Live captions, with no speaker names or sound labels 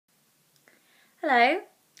Hello.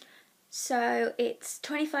 So it's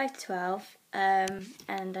 25 to 12, and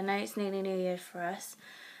I know it's nearly New Year for us,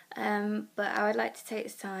 but I would like to take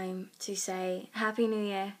this time to say Happy New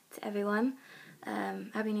Year to everyone.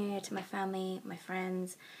 Happy New Year to my family, my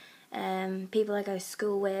friends, people I go to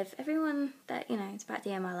school with, everyone that, it's about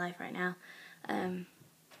the end of my life right now.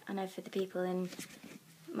 I know for the people in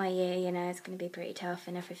my year, it's going to be pretty tough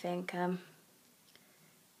and everything.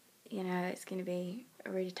 It's going to be a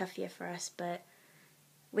really tough year for us, but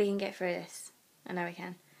we can get through this. I know we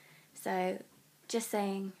can. So, just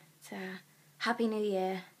saying, Happy New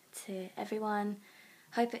Year to everyone.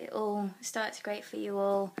 Hope it all starts great for you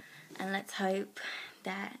all, and let's hope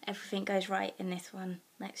that everything goes right in this one.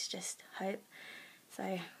 Let's just hope.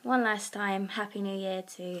 So, one last time, Happy New Year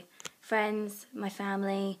to friends, my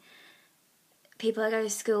family, people I go to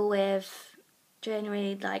school with,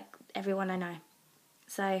 generally, like, everyone I know.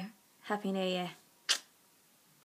 So, Happy New Year.